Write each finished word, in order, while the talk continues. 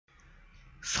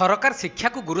सरकार शिक्षा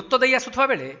को गुरुत्व दे आसुवा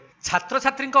बेले छात्र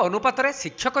छात्री अनुपात में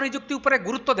शिक्षक नियुक्ति उपरे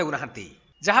गुरुत्व देउना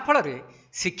जहाँफल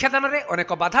शिक्षादान में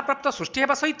अनेक बाधाप्राप्त सृष्टि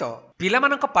होगा सहित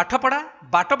पिलामानक पाठपढ़ा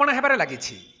बाटबणा होबार लगी।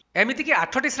 एमितिकी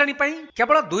 8टी श्रेणी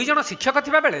केवल 2 जन शिक्षक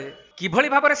थिबा बेले किभली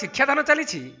भाबरे शिक्षादान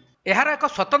चली एहार एक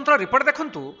स्वतंत्र रिपोर्ट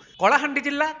देखंतु कलाहांडी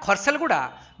जिला खरसेलगुड़ा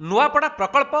नुआपड़ा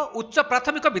प्रकल्प उच्च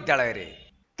प्राथमिक विद्यालय रे।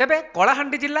 तेबे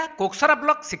कलाहांडी जिला कोकसरा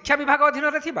ब्लॉक शिक्षा विभाग अधीन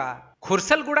रे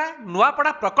खुरसेलगुड़ा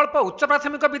नुआपड़ा प्रकल्प उच्च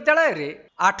प्राथमिक विद्यालय रे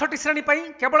 8टी श्रेणी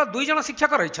केवल 2 जन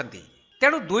शिक्षक रहिछंती।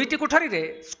 तेणु 2टी कोठरी रे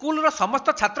स्कूल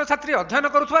समस्त छात्र छात्री अध्ययन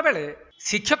करुवा बेले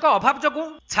शिक्षक अभाव जोगु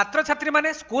छात्र छात्री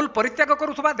माने स्कूल परित्याग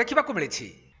करुवा देखा मिली।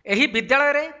 एही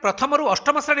विद्यालय रे प्रथम रु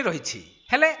 8म श्रेणी रही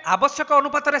हेले आवश्यक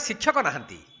अनुपात रे शिक्षक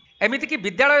नाहांती। एमितिकी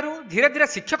विद्यालय धीरे धीरे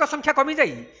शिक्षक संख्या कमी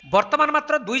जाई वर्तमान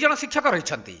मात्र 2 जन शिक्षक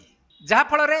रहिछंती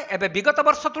जहाँफल एबे विगत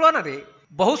वर्ष तुलन में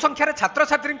बहु संख्यार छात्र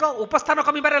छात्री उपस्थान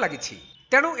कमिबार लगी।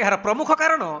 तेणु यार प्रमुख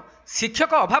कारण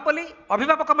शिक्षक अभाव बोली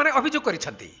अभिभावक माने अभियोग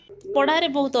करिसेंती। पढ़ारे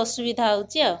बहुत असुविधा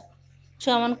होची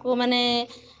छुआ मन को माने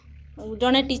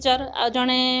जने टीचर आ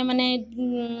जने माने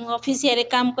ऑफिस रे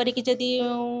काम करिक जदी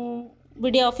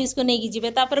वीडियो ऑफिस को नहीं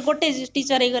जीवे तापर गोटे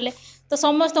टीचर गले तो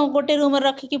समस्त गोटे रूम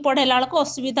रखिकी पढ़ेला को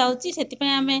असुविधा होची। सेति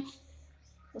आमे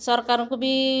सरकार को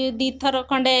भी 2 थर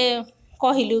खंडे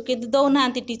कहलु कि दौना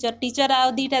टीचर आ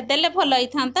 2टा देले भल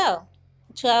होता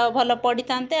छुआ भल पढ़ी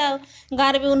था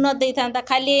गाँव भी उन्नत होता था।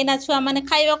 खाली एना छुआ मैंने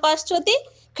खाइबा आसुँच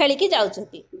खेलिकी जाऊँच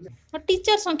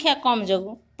टीचर संख्या कम जो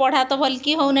पढ़ा तो भल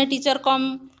कि होने टीचर कम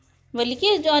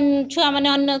बोलिकी छुआ मैंने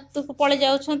अन्य पड़े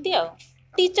जाऊँ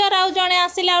टीचर आउ जड़े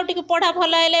आसिले आउ टिके पढ़ा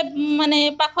भल है माने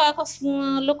पाख आख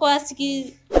लोक आसिकी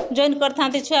जॉइन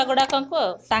करते छुआ गुड़ाक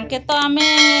तांके तो आमे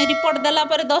रिपोर्ट देला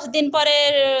पर 10 दिन पर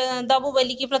दबु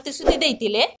बोलिकी प्रतिश्रुति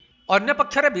देइतिले। अन्य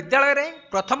पक्षरे विद्यालय रे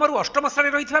प्रथम रु 8म श्रेणी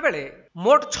रहितबा बेले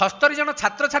मोट 76 जन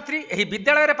छात्र छात्री एही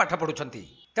विद्यालय रे पाठ पढुछंती।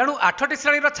 तेणु 8टी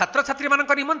श्रेणीर छात्र छात्री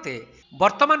मानक निमंते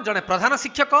वर्तमान जने प्रधान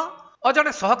शिक्षक और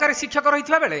जने सहकारी शिक्षक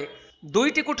रहितबा बेले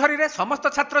 2टी कोठरी रे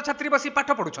समस्त छात्र छात्री बसी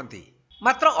पाठ पढुछंती।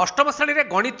 मात्र 8म श्रेणी रे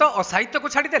गणित और साहित्य को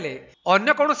छाड़देले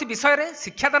अन्य कौनसी विषय रे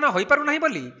शिक्षादान होई पारु नाही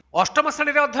बोली 8म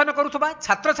श्रेणी रे अध्ययन करुथबा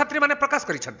छात्र छात्री माने प्रकाश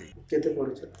करिसंती। केते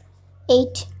पढुछ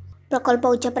 8 प्रकल्प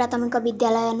उच्च प्राथमिक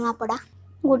विद्यालय नुआपड़ा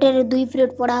गोटे 2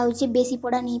 पीरियड पढ़ा होची बेसी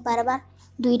पढ़ा नहीं पारबार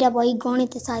 2टा बही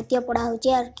गणित साहित्य पढ़ा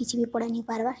होची और किछि भी पढ़ा नहीं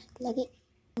पारबार लगे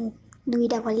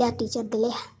 2टा भलिया टीचर देले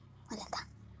भला था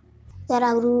यार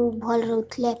आउरु भल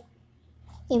रहउथले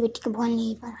एबे टिक भल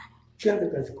नहीं पारबार क्या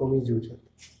कमी जोछ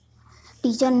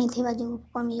टीचर नहीं थिबा जो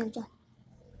कमी जोछ।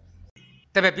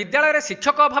 तेबे विद्यालय रे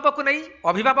शिक्षक अभाव को नहीं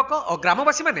अभिभावक और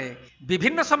ग्रामवासी माने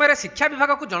विभिन्न समय शिक्षा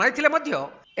विभाग को जणाइथिले मध्य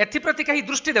एथिप्रति कहीं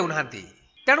दृष्टि देउनाहांती।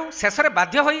 तेणु शेष में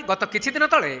बाध्य होई गत किछि दिन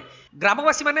तले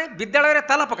ग्रामवासी माने विद्यालय रे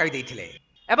ताला पकाई देइथिले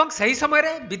एवं सही समय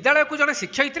रे विद्यालय को जने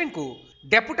शिक्षयित्री को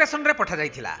डेपुटेशन रे पठा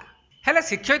जाइथिला। हेले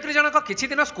शिक्षयित्री जनक किछि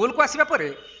दिन स्कूल को आसीबा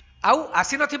परे आउ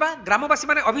आसी नथिबा ग्रामवासी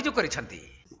माने अभियोग करिसंती।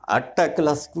 8टा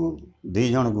क्लास को 2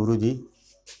 जन गुरुजी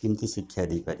किमती शिक्षा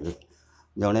दे पारे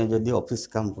जड़े जदि ऑफिस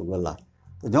काम को गला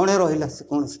तो जड़े रहा से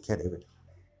कौन शिक्षा देवे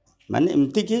माने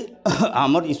एमती कि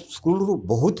आमर स्कूल रू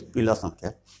बहुत पिला संख्या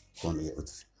कमी जाऊँ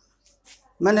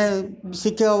माने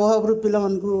शिक्षा अभाव पिला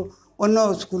को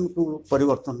अन्य स्कूल को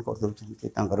परिवर्तन कर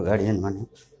दौरान गार्डियन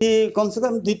माने कम से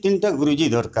कम 2-3टा गुरुजी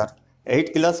दरकार 8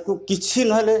 क्लास को किसी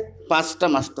ना 5टा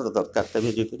मास्टर दरकार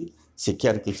तबे जो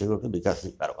शिक्षार किसी गोटे विकास हो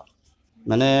पारबा।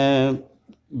 माने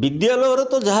विद्यालय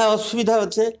तो जहाँ असुविधा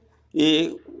अच्छे ये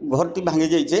घरटी भांगी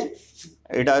जाइए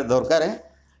यहाँ दरकार है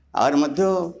और मध्य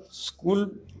स्कूल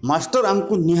मास्टर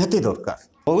आमको निहाती दरकार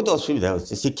बहुत असुविधा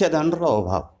अच्छे शिक्षादान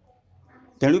अभाव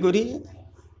तेणुक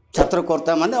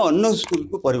छात्रकर्ता माने अन्य स्कूल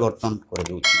को परिवर्तन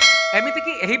कर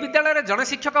एमितिकी एही विद्यालय रे जने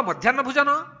शिक्षक मध्याह्न भोजन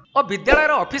और विद्यालय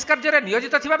ऑफिस कार्य रे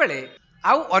नियोजित थिबा बेले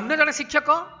आउ अन्य जने शिक्षक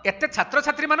एते छात्र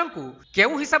छात्री माननकु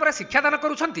केउ हिसाब रे शिक्षादान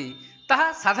करूछंती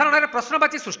ताहा साधारण रे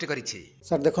प्रश्नवाची सृष्टि करिछि।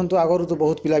 सर देखंतु आगरु तो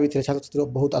बहुत पिला भी थे छात्र छात्री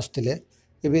बहुत आसुतिले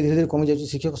एबे धीरे धीरे कमी जाउछि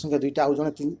शिक्षक संख्या 2टा आउ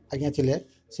जने 3 आज्ञा थिले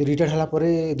से रिटायर्ड हला परे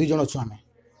 2 जन छु आमे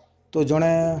तो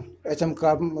जने एचएम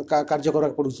कार्य करा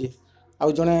पडुछि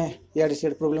आउ जने याड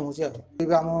सेड प्रॉब्लम होछि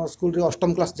एबे हम स्कूल रे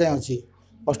 8म क्लास जाय अछि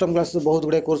 8म क्लास बहुत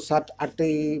गुडे कोर्स 7-8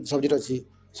 सब्जेक्ट अछि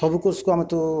सब कोर्स को हम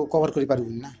तो कवर करि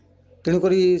पारबु ना तेणुक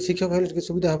शिक्षक हेल्थ की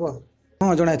सुविधा हे।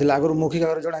 हाँ जनाइला आगु मौखिक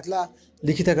आगे जनाइला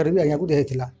लिखित आकार भी आज्ञा को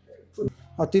दिखाई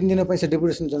और 3 दिन से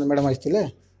डेपुटेशन जन मैडम आसते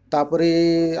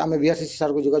आम बीआरसीसी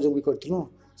सार को जोगाजोग भी करूँ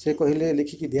से कहले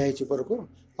लिखिकी दिखाई ऊपर को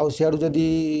आउ सियाड़ू जदि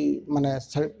माने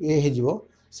ये हो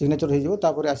सिग्नेचर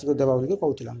हो आसिक देवा बोलिक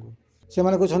कहते आमको से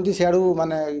मैंने कहते सियाड़ू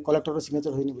माने कलेक्टर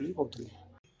सिग्नेचर होनी बोली कहते।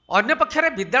 अन्य पक्षरे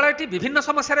विद्यालयटी विभिन्न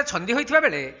समस्या छंदी होइथिबा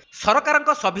बेले सरकारक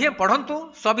सभिए पढ़ंतु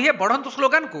सभिए बढ़ंतु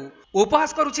स्लोगान को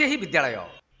उपहास करुछि एही विद्यालय।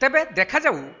 तेबे देखा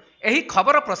जाऊ ଏହି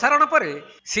ଖବର ପ୍ରସାରଣ ପରେ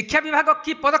ଶିକ୍ଷା ବିଭାଗ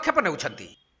କି ପଦକ୍ଷେପ ନେଉଛନ୍ତି?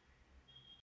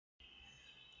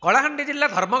 କଳାହାଣ୍ଡି ଜିଲ୍ଲା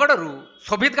ଧର୍ମଗଡ଼ରୁ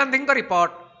ଶୋଭିତ ଗାନ୍ଧୀଙ୍କ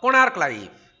ରିପୋର୍ଟ, କୋଣାର୍କ ଲାଇଭ୍।